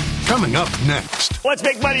 Coming up next. Let's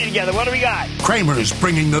make money together. What do we got? Cramer's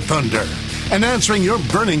bringing the thunder and answering your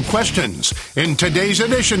burning questions in today's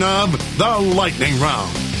edition of The Lightning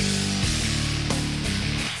Round.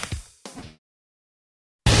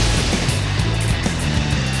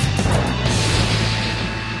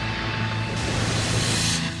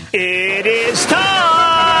 It is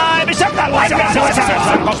time. It's time.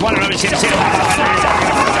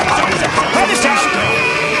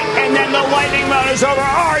 And then the lightning round is over.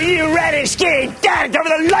 Are you ready, Ski? Dad,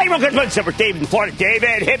 over the lightning round. It's over David in Florida.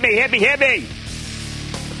 David, hit me.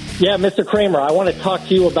 Yeah, Mr. Cramer, I want to talk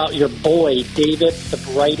to you about your boy, David, the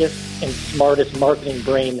brightest and smartest marketing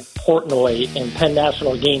brain, Portnoy in Penn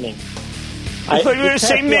National Gaming. I thought you were going to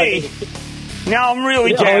say me. Now I'm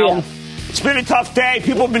really down. Yeah. It's been a tough day.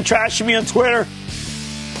 People have been trashing me on Twitter.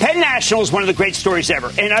 Penn National is one of the great stories ever.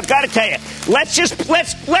 And I've got to tell you, let's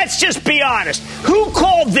just be honest. Who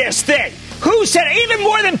called this thing? Who said it? Even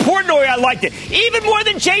more than Portnoy, I liked it. Even more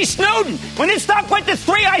than Jay Snowden. When this stock went to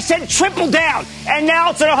 3, I said triple down. And now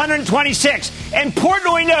it's at 126. And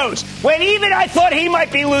Portnoy knows. When even I thought he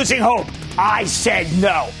might be losing hope, I said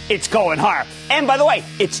no. It's going higher. And by the way,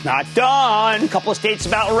 it's not done. A couple of states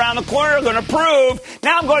about around the corner are going to prove.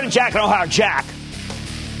 Now I'm going to Jack in Ohio. Jack.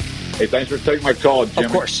 Hey, thanks for taking my call, Jimmy.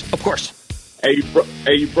 Of course. Hey,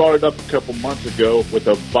 you brought it up a couple months ago with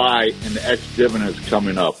a buy and the ex-dividends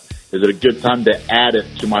coming up. Is it a good time to add it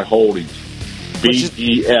to my holdings?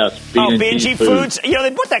 BGS. B&G Foods. You know, they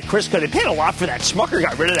bought that Crisco. They paid a lot for that. Smucker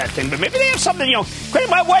got rid of that thing. But maybe they have something, you know.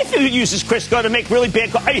 My wife who uses Crisco to make really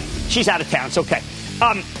bad coffee. She's out of town. It's okay.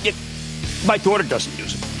 My daughter doesn't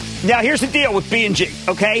use it. Now, here's the deal with B&G,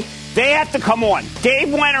 okay? They have to come on. Dave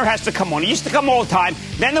Wenner has to come on. He used to come all the time.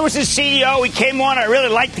 Then there was his CEO. He came on. I really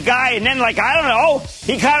liked the guy. And then, I don't know,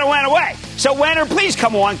 he kind of went away. So, Wenner, please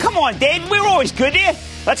come on. Come on, Dave. We were always good to you.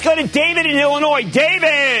 Let's go to David in Illinois.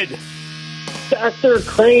 David! Dr.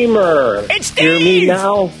 Cramer. It's Steve! Hear me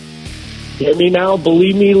now. Hear me now.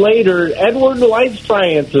 Believe me later. Edward Life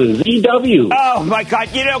Sciences, EW. Oh, my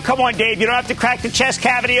God. You know, come on, Dave. You don't have to crack the chest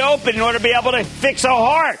cavity open in order to be able to fix a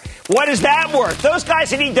heart. What is that worth? Those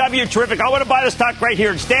guys at EW are terrific. I want to buy the stock right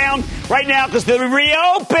here. It's down right now because the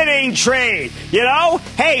reopening trade. You know?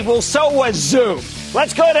 Hey, well, so was Zoom.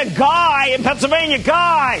 Let's go to Guy in Pennsylvania.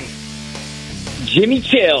 Guy. Jimmy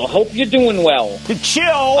Chill, hope you're doing well. The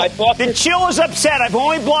Chill is upset. I've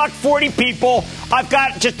only blocked 40 people. I've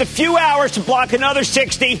got just a few hours to block another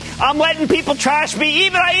 60. I'm letting people trash me.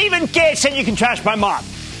 I even said you can trash my mom.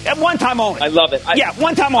 At one time only. I love it.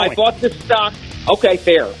 One time only. I bought this stock. Okay,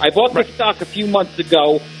 fair. I bought this stock a few months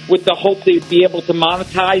ago with the hope they'd be able to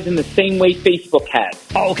monetize in the same way Facebook has.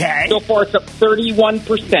 Okay. So far, it's up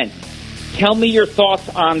 31%. Tell me your thoughts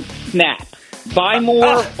on Snap. Buy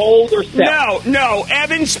more, hold, or sell? No.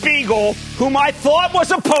 Evan Spiegel, whom I thought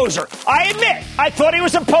was a poser. I admit, I thought he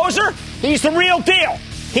was a poser. He's the real deal.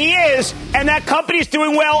 He is, and that company's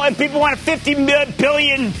doing well, and people want 50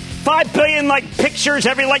 billion, 5 billion, pictures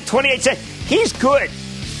every, 28 seconds. He's good.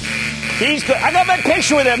 I got my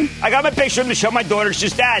picture with him. To show my daughter.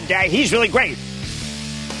 She's Dad, he's really great.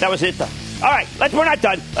 That was it, though. All right, we're not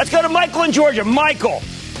done. Let's go to Michael in Georgia. Michael.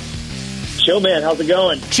 Chillman, how's it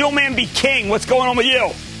going? Chillman be king. What's going on with you?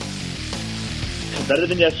 Better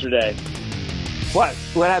than yesterday. What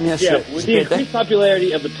happened yesterday? Yeah, with the increased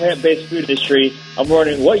popularity of the plant-based food industry, I'm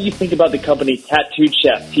wondering what you think about the company Tattooed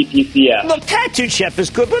Chef, TTCF. Look, Tattooed Chef is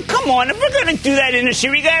good, but come on, if we're going to do that industry,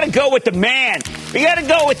 we got to go with the man. We got to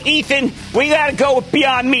go with Ethan. We got to go with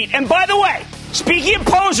Beyond Meat. And by the way, speaking of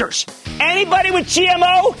posers, anybody with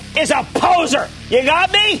GMO is a poser. You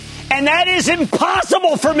got me? And that is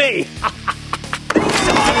impossible for me.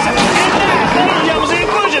 And that, ladies and gentlemen, is the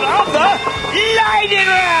conclusion of the Lightning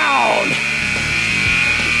Round.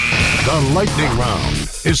 The Lightning Round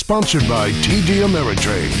is sponsored by TD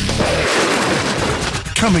Ameritrade.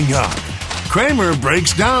 Coming up, Cramer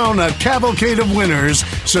breaks down a cavalcade of winners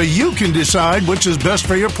so you can decide which is best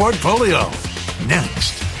for your portfolio.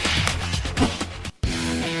 Next.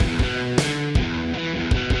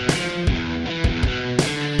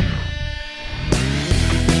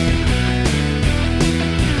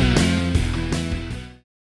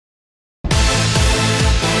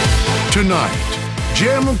 Tonight,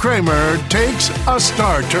 Jim Cramer takes a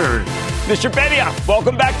star turn. Mr. Benioff,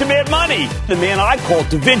 welcome back to Mad Money. The man I call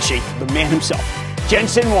Da Vinci, the man himself.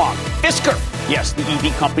 Jensen Huang, Fisker, yes, the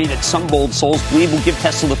EV company that some bold souls believe will give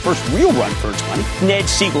Tesla the first real run for its money. Ned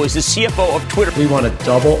Siegel is the CFO of Twitter. We want to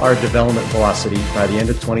double our development velocity by the end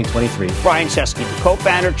of 2023. Brian Chesky, the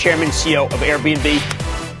co-founder, chairman, CEO of Airbnb.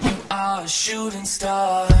 A shooting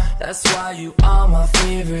star, that's why you are my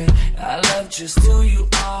favorite. I love just who you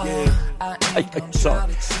are.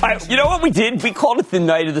 You know what we did? We called it the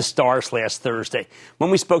Night of the Stars last Thursday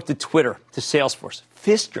when we spoke to Twitter, to Salesforce,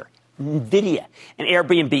 Fisker, NVIDIA, and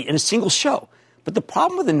Airbnb in a single show. But the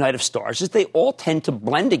problem with the Night of Stars is they all tend to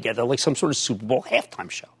blend together like some sort of Super Bowl halftime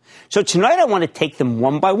show. So tonight I want to take them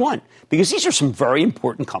one by one because these are some very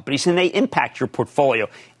important companies and they impact your portfolio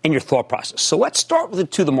and your thought process. So let's start with the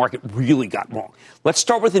two the market really got wrong. Let's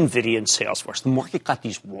start with NVIDIA and Salesforce. The market got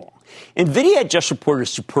these wrong. NVIDIA had just reported a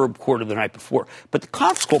superb quarter the night before, but the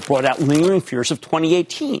conference call brought out lingering fears of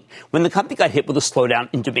 2018 when the company got hit with a slowdown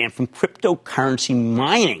in demand from cryptocurrency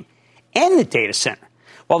mining and the data center.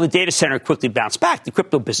 While the data center quickly bounced back, the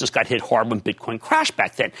crypto business got hit hard when Bitcoin crashed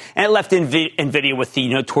back then, and it left NVIDIA with the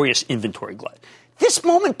notorious inventory glut. This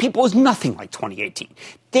moment, people, is nothing like 2018.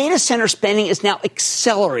 Data center spending is now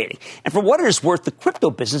accelerating. And for what it is worth, the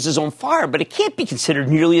crypto business is on fire, but it can't be considered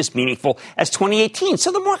nearly as meaningful as 2018.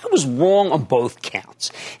 So the market was wrong on both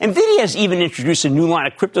counts. NVIDIA has even introduced a new line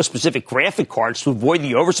of crypto-specific graphic cards to avoid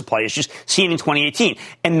the oversupply issues seen in 2018.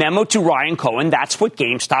 And memo to Ryan Cohen, that's what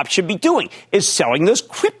GameStop should be doing, is selling those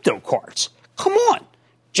crypto cards. Come on.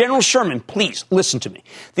 General Sherman, please listen to me.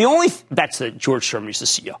 That's George Sherman, he's the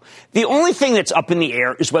CEO. The only thing that's up in the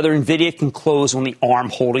air is whether NVIDIA can close on the ARM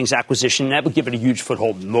Holdings acquisition. That would give it a huge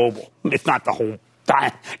foothold in mobile, if not the whole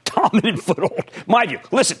dominant foothold. Mind you,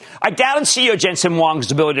 listen, I doubted CEO Jensen Huang's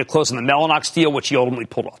ability to close on the Mellanox deal, which he ultimately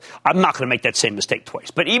pulled off. I'm not going to make that same mistake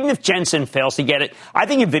twice. But even if Jensen fails to get it, I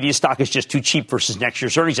think NVIDIA stock is just too cheap versus next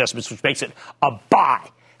year's earnings estimates, which makes it a buy.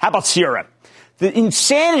 How about CRM? The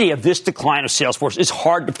insanity of this decline of Salesforce is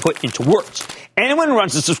hard to put into words. Anyone who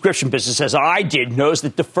runs a subscription business, as I did, knows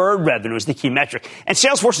that deferred revenue is the key metric. And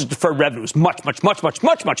Salesforce's deferred revenue is much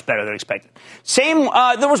better than expected.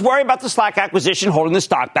 There was worry about the Slack acquisition holding the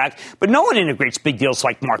stock back, but no one integrates big deals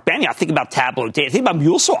like Mark Benioff. Think about Tableau Data. Think about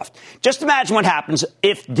MuleSoft. Just imagine what happens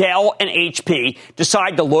if Dell and HP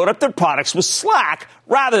decide to load up their products with Slack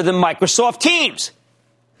rather than Microsoft Teams.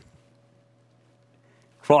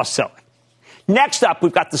 Cross-selling. Next up,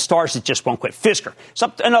 we've got the stars that just won't quit. Fisker. It's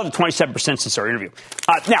up another 27% since our interview.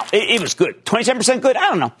 Now, it was good. 27% good? I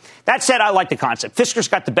don't know. That said, I like the concept. Fisker's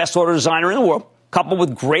got the best auto designer in the world, coupled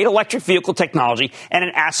with great electric vehicle technology and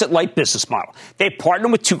an asset-light business model. They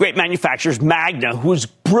partnered with two great manufacturers, Magna, who's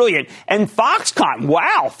brilliant, and Foxconn,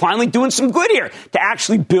 wow, finally doing some good here, to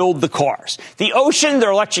actually build the cars. The Ocean,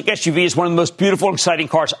 their electric SUV, is one of the most beautiful and exciting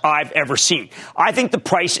cars I've ever seen. I think the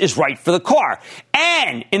price is right for the car.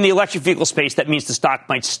 And in the electric vehicle space, that means the stock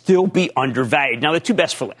might still be undervalued. Now, the two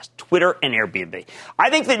best for last, Twitter and Airbnb. I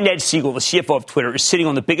think that Ned Siegel, the CFO of Twitter, is sitting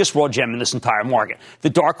on the biggest raw gem in this entire market, the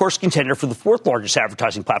dark horse contender for the fourth largest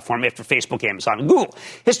advertising platform after Facebook, Amazon, and Google.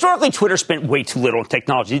 Historically, Twitter spent way too little on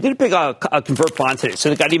technology. They did a big convert bond today, so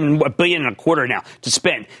they got even $1.25 billion now to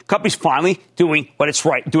spend. Companies finally doing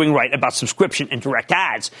right about subscription and direct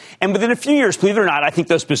ads. And within a few years, believe it or not, I think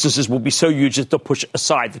those businesses will be so huge that they'll push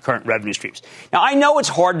aside the current revenue streams. Now, I know it's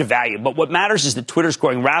hard to value, but what matters is that Twitter's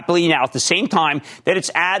growing rapidly now at the same time that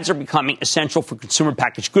its ads are becoming essential for consumer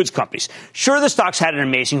packaged goods companies. Sure, the stock's had an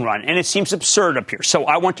amazing run, and it seems absurd up here, so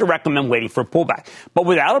I want to recommend waiting for a pullback. But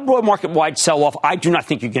without a broad market-wide sell-off, I do not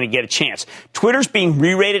think you're going to get a chance. Twitter's being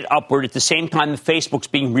re-rated upward at the same time that Facebook's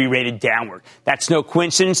being re-rated downward. That's no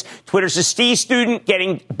coincidence. Twitter's a C student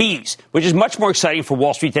getting Bs, which is much more exciting for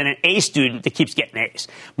Wall Street than an A student that keeps getting A's.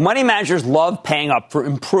 Money managers love paying up for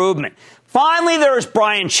improvement. Finally, there is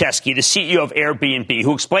Brian Chesky, the CEO of Airbnb,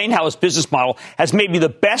 who explained how his business model has maybe the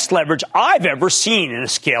best leverage I've ever seen in a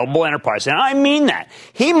scalable enterprise. And I mean that.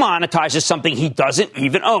 He monetizes something he doesn't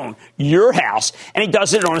even own, your house, and he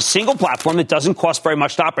does it on a single platform that doesn't cost very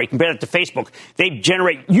much to operate. Compare that to Facebook.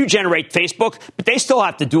 You generate Facebook, but they still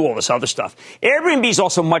have to do all this other stuff. Airbnb is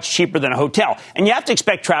also much cheaper than a hotel, and you have to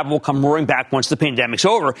expect travel will come roaring back once the pandemic's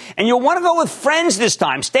over. And you'll want to go with friends this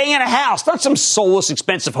time, staying in a house, not some soulless,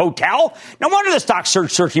 expensive hotel. No wonder the stock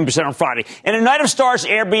surged 13% on Friday. In a night of stars,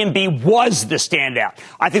 Airbnb was the standout.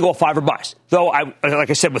 I think all 5 are buys. Though,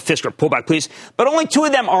 like I said with Fisker, pull back, please. But only 2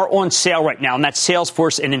 of them are on sale right now, and that's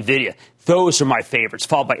Salesforce and NVIDIA. Those are my favorites,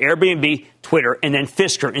 followed by Airbnb, Twitter, and then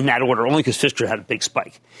Fisker in that order, only because Fisker had a big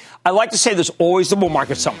spike. I like to say there's always the bull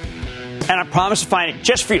market somewhere. And I promise to find it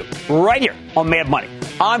just for you, right here on Mad Money.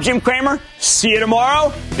 I'm Jim Cramer. See you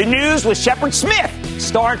tomorrow. The news with Shepard Smith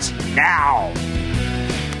starts now.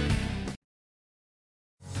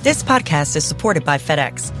 This podcast is supported by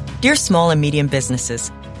FedEx. Dear small and medium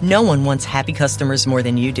businesses, no one wants happy customers more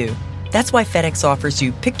than you do. That's why FedEx offers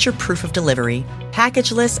you picture proof of delivery,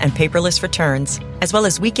 packageless and paperless returns, as well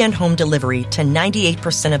as weekend home delivery to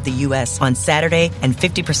 98% of the U.S. on Saturday and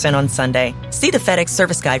 50% on Sunday. See the FedEx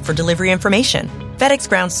service guide for delivery information. FedEx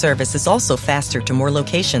Ground service is also faster to more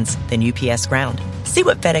locations than UPS Ground. See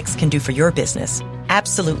what FedEx can do for your business.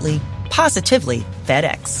 Absolutely, positively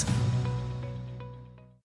FedEx.